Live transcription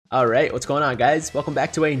Alright, what's going on guys? Welcome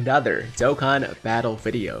back to another Dokkan battle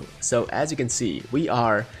video. So as you can see, we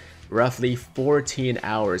are roughly 14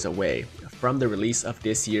 hours away from the release of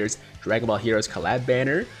this year's Dragon Ball Heroes collab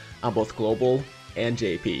banner on both Global and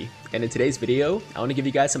JP. And in today's video, I want to give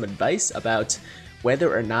you guys some advice about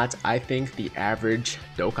whether or not I think the average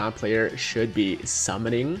Dokkan player should be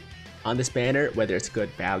summoning on this banner, whether it's good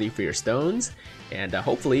value for your stones, and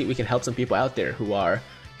hopefully we can help some people out there who are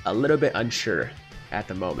a little bit unsure at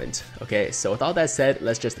the moment. Okay, so with all that said,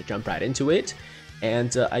 let's just jump right into it.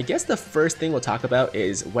 And I guess the first thing we'll talk about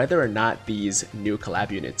is whether or not these new collab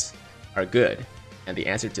units are good. And the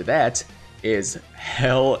answer to that is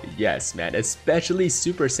hell yes, man. Especially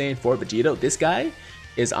Super Saiyan 4 Vegito. This guy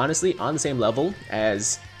is honestly on the same level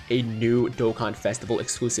as a new Dokkan Festival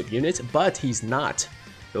exclusive unit, but he's not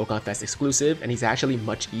Dokkan Fest exclusive, and he's actually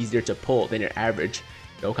much easier to pull than your average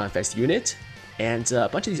Dokkan Fest unit. And a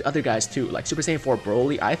bunch of these other guys too, like Super Saiyan 4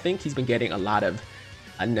 Broly. I think he's been getting a lot of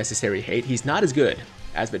unnecessary hate. He's not as good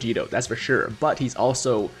as Vegito, that's for sure, but he's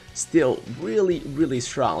also still really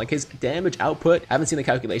strong. Like his damage output, I haven't seen the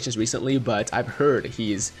calculations recently, but I've heard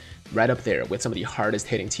he's right up there with some of the hardest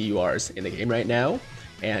hitting TURs in the game right now.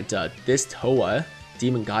 And this Toa,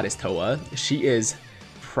 Demon Goddess Toa, she is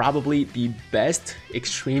probably the best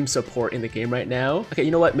extreme support in the game right now. Okay, you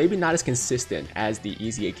know what? Maybe not as consistent as the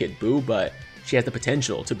Easy A Kid Boo, but she has the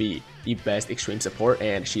potential to be the best extreme support,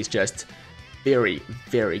 and she's just very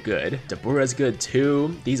good. Dabura's good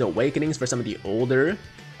too. These awakenings for some of the older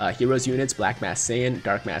Heroes units, Black Mask Saiyan,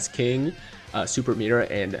 Dark Mask King, Super Mira,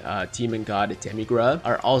 and Demon God Demigra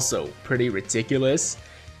are also pretty ridiculous.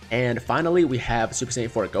 And finally, we have Super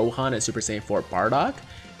Saiyan 4 Gohan and Super Saiyan 4 Bardock.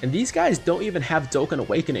 And these guys don't even have Dokkan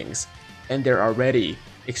Awakenings, and they're already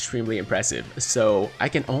extremely impressive. So I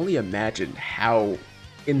can only imagine how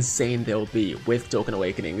insane they'll be with Dokkan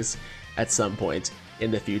Awakenings at some point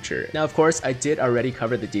in the future. Now, of course, I did already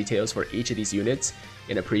cover the details for each of these units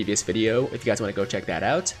in a previous video. If you guys want to go check that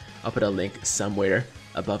out, I'll put a link somewhere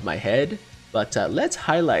above my head. But let's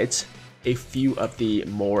highlight a few of the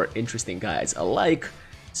more interesting guys, like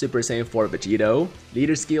Super Saiyan 4 Vegito.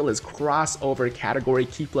 Leader skill is crossover category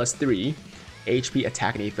Ki plus 3, HP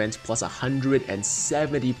attack and defense plus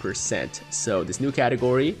 170%. So this new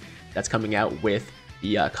category that's coming out with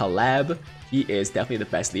the collab, he is definitely the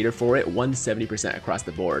best leader for it. 170% across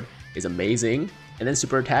the board is amazing. And then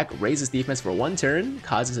super attack raises defense for 1 turn,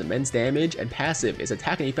 causes immense damage, and passive is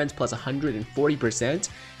attack and defense plus 140%.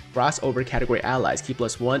 Crossover category allies, Ki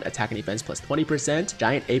plus 1, attack and defense plus 20%.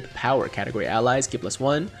 Giant ape power category allies, Ki plus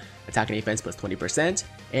 1, attack and defense plus 20%.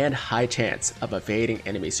 And high chance of evading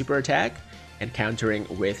enemy super attack and countering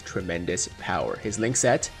with tremendous power. His link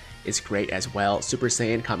set is great as well. Super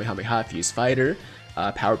Saiyan Kamehameha Fuse Fighter,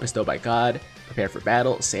 Power Bestow by God, Prepare for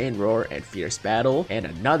Battle, Saiyan Roar, and Fierce Battle. And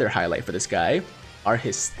another highlight for this guy are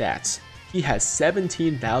his stats. He has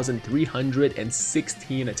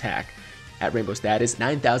 17,316 attack at Rainbow status,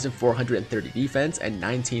 9,430 defense, and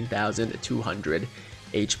 19,200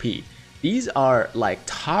 HP. These are like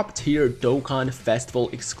top tier Dokkan Festival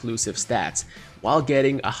exclusive stats while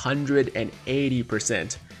getting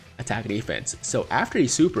 180% attack and defense. So after he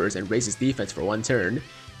supers and raises defense for 1 turn,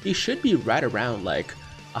 he should be right around like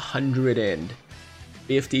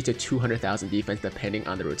 150 to 200,000 defense depending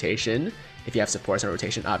on the rotation. If you have supports on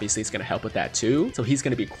rotation, obviously it's going to help with that too. So he's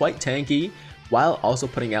going to be quite tanky while also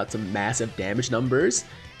putting out some massive damage numbers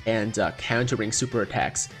and countering super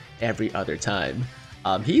attacks every other time.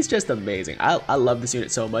 He's just amazing. I love this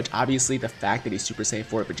unit so much. Obviously the fact that he's Super Saiyan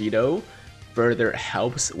 4 Vegito further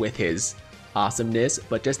helps with his awesomeness,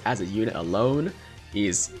 but just as a unit alone,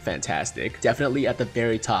 he's fantastic. Definitely at the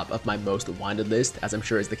very top of my most wanted list, as I'm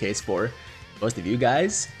sure is the case for most of you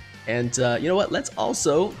guys. And you know what, let's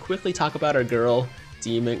also quickly talk about our girl,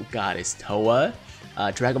 Demon Goddess Toa.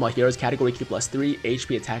 Dragon Ball Heroes category Ki plus 3,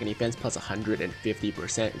 HP attack and defense plus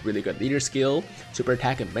 150%, really good leader skill, super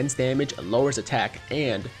attack immense damage, lowers attack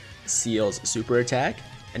and seals super attack,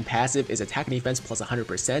 and passive is attack and defense plus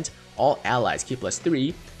 100%, all allies Ki plus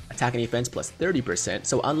 3, attack and defense plus 30%.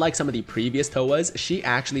 So unlike some of the previous Toas, she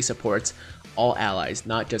actually supports all allies,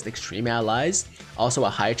 not just extreme allies. Also a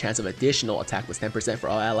high chance of additional attack plus 10% for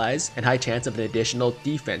all allies, and high chance of an additional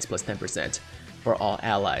defense plus 10% for all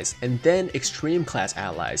allies. And then extreme class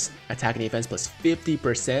allies, attack and defense plus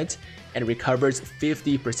 50% and recovers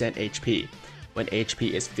 50% HP when HP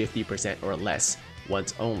is 50% or less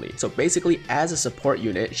once only. So basically as a support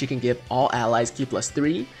unit, she can give all allies Ki plus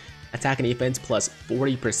 3, attack and defense plus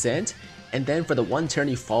 40%, and then for the 1 turn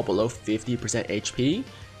you fall below 50% HP,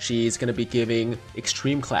 she's going to be giving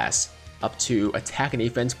extreme class up to attack and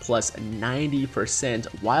defense plus 90%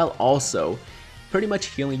 while also pretty much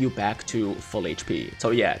healing you back to full HP.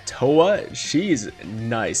 So yeah, Towa, she's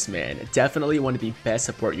nice, man. Definitely one of the best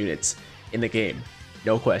support units in the game,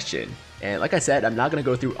 no question. And like I said, I'm not going to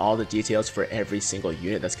go through all the details for every single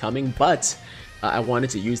unit that's coming, but I wanted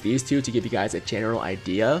to use these two to give you guys a general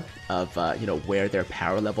idea of you know, where their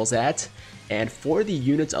power level's at. And for the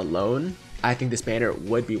units alone, I think this banner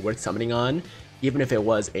would be worth summoning on, even if it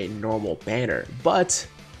was a normal banner. But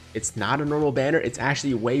it's not a normal banner, it's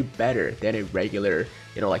actually way better than a regular,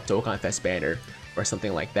 you know, like Dokkan Fest banner or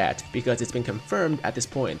something like that, because it's been confirmed at this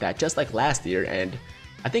point that just like last year, and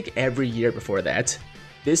I think every year before that,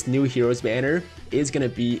 this new Heroes banner is going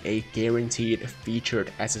to be a guaranteed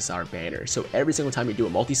featured SSR banner. So every single time you do a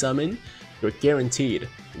multi-summon, you're guaranteed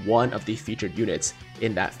one of the featured units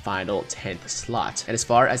in that final 10th slot. And as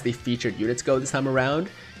far as the featured units go this time around,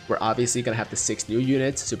 we're obviously going to have the 6 new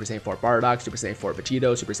units: Super Saiyan 4 Bardock, Super Saiyan 4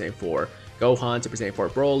 Vegito, Super Saiyan 4 Gohan, Super Saiyan 4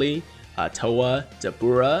 Broly, Towa,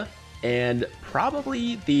 Dabura, and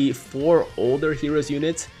probably the 4 older Heroes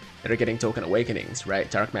units that are getting Token Awakenings,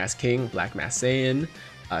 right? Dark Mask King, Black Mask Saiyan,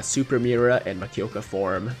 Super Mira, and Makioka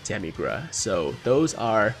form Demigra. So those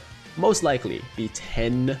are most likely the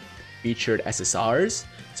 10 featured SSRs.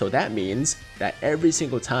 So that means that every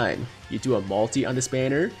single time you do a multi on this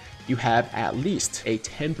banner, you have at least a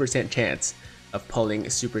 10% chance of pulling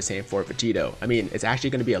Super Saiyan 4 Vegito. I mean, it's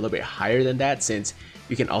actually going to be a little bit higher than that, since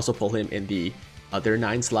you can also pull him in the other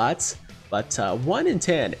 9 slots. But 1 in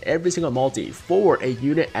 10, every single multi for a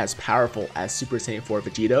unit as powerful as Super Saiyan 4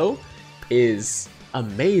 Vegito is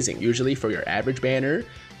amazing. Usually for your average banner,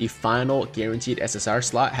 the final guaranteed SSR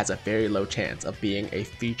slot has a very low chance of being a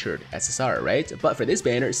featured SSR, right? But for this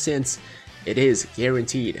banner, since it is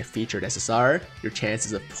guaranteed featured SSR, your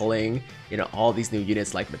chances of pulling, you know, all these new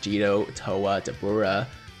units like Vegito, Towa, Dabura,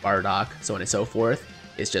 Bardock, so on and so forth,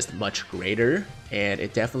 is just much greater. And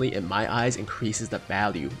it definitely, in my eyes, increases the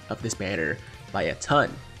value of this banner by a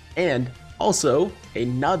ton. And also,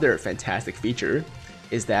 another fantastic feature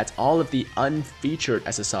is that all of the unfeatured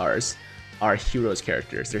SSRs are Heroes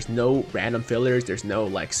characters. There's no random fillers, there's no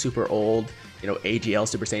like super old, you know, AGL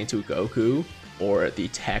Super Saiyan 2 Goku, or the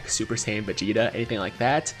Tech Super Saiyan Vegeta, anything like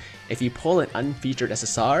that. If you pull an unfeatured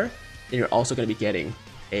SSR, then you're also going to be getting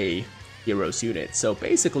a Heroes unit. So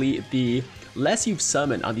basically, the less you've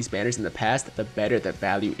summoned on these banners in the past, the better the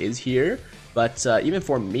value is here. But even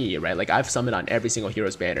for me, right, like I've summoned on every single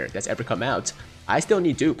Heroes banner that's ever come out, I still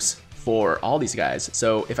need dupes for all these guys.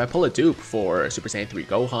 So if I pull a dupe for Super Saiyan 3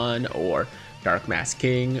 Gohan, or Dark Mask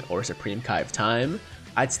King, or Supreme Kai of Time,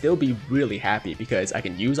 I'd still be really happy because I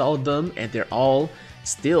can use all of them and they're all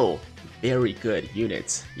still very good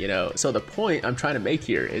units, you know? So the point I'm trying to make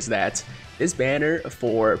here is that this banner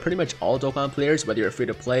for pretty much all Dokkan players, whether you're free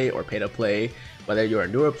to play or pay to play, whether you're a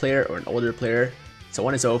newer player or an older player, so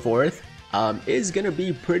on and so forth, is gonna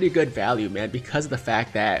be pretty good value, man, because of the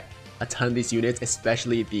fact that a ton of these units,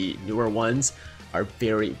 especially the newer ones, are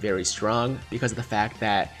very, very strong because of the fact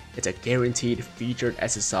that it's a guaranteed featured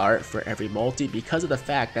SSR for every multi, because of the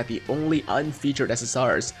fact that the only unfeatured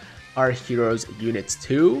SSRs are Heroes units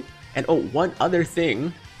too. And oh, one other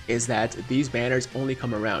thing is that these banners only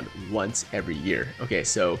come around once every year. Okay,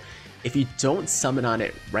 so if you don't summon on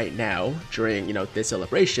it right now during, you know, this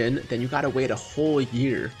celebration, then you gotta wait a whole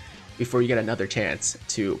year before you get another chance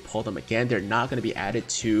to pull them again. They're not going to be added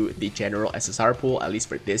to the general SSR pool, at least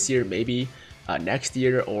for this year, maybe next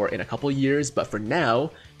year or in a couple years. But for now,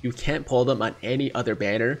 you can't pull them on any other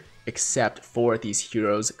banner except for these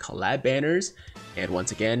Heroes collab banners. And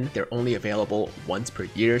once again, they're only available once per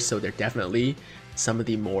year, so they're definitely some of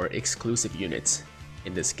the more exclusive units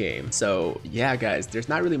in this game. So yeah, guys, there's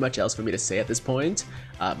not really much else for me to say at this point.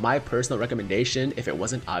 My personal recommendation, if it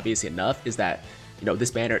wasn't obvious enough, is that, you know,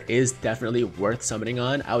 this banner is definitely worth summoning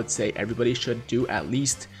on. I would say everybody should do at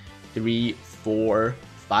least 3, 4,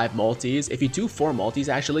 5 multis. If you do 4 multis,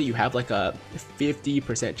 actually, you have like a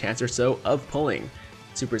 50% chance or so of pulling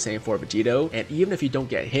Super Saiyan 4 Vegito. And even if you don't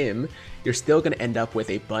get him, you're still going to end up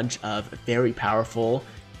with a bunch of very powerful,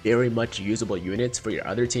 very much usable units for your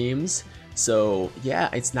other teams. So yeah,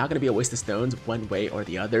 it's not going to be a waste of stones one way or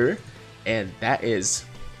the other. And that is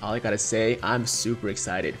all I gotta say. I'm super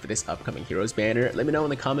excited for this upcoming Heroes banner. Let me know in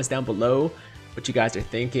the comments down below what you guys are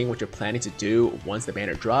thinking, what you're planning to do once the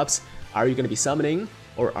banner drops. Are you gonna be summoning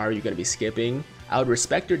or are you gonna be skipping? I would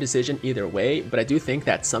respect your decision either way, but I do think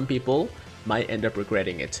that some people might end up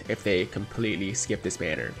regretting it if they completely skip this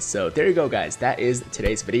banner. So there you go, guys. That is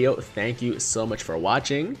today's video. Thank you so much for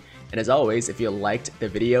watching. And as always, if you liked the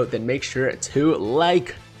video, then make sure to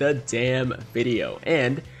like the damn video.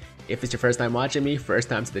 And if it's your first time watching me, first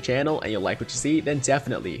time to the channel, and you like what you see, then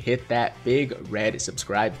definitely hit that big red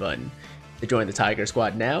subscribe button. to join the Tiger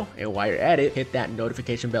Squad now, and while you're at it, hit that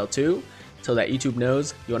notification bell too, so that YouTube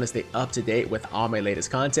knows you want to stay up to date with all my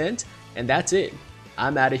latest content. And that's it.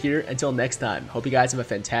 I'm out of here. Until next time, hope you guys have a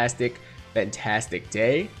fantastic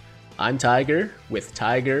day. I'm Tiger with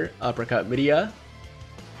Tiger Uppercut Media,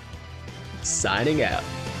 signing out.